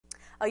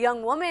A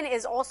young woman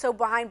is also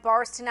behind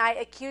bars tonight,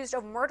 accused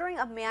of murdering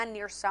a man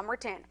near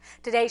Somerton.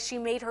 Today, she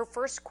made her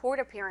first court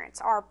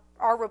appearance.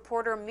 Our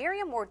reporter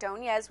Miriam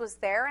Ordonez was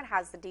there and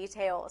has the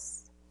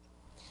details.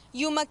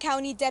 Yuma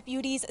County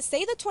deputies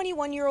say the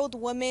 21-year-old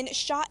woman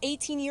shot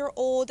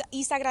 18-year-old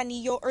Isa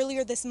Granillo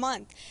earlier this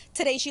month.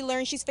 Today, she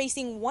learned she's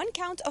facing 1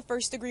 count of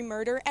first-degree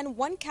murder and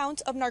 1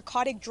 count of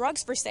narcotic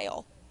drugs for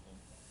sale.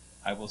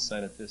 I will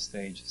set at this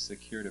stage a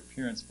secured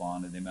appearance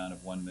bond in the amount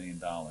of $1 million.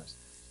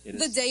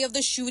 The day of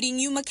the shooting,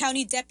 Yuma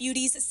County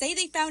deputies say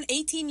they found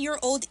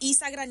 18-year-old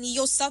Isa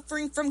Granillo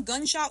suffering from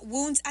gunshot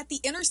wounds at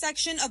the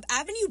intersection of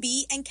Avenue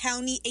B and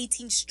County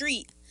 18th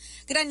Street.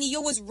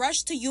 Granillo was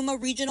rushed to Yuma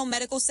Regional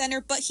Medical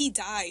Center, but he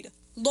died.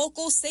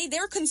 Locals say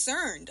they're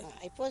concerned.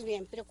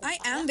 I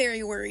am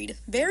very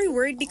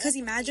worried because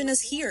imagine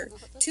us here,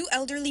 2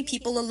 elderly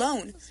people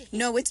alone.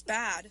 No, it's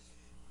bad.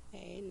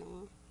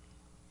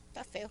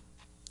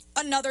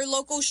 Another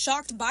local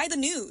shocked by the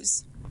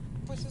news.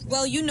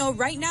 Well, you know,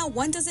 right now,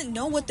 one doesn't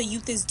know what the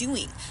youth is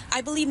doing.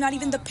 I believe not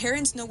even the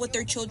parents know what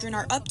their children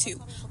are up to.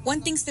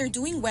 One thinks they're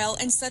doing well,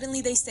 and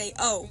suddenly they say,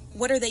 oh,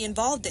 what are they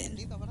involved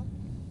in?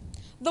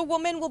 The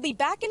woman will be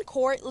back in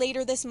court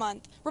later this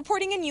month.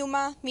 Reporting in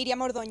Yuma,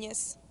 Miriam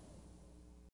Ordonez.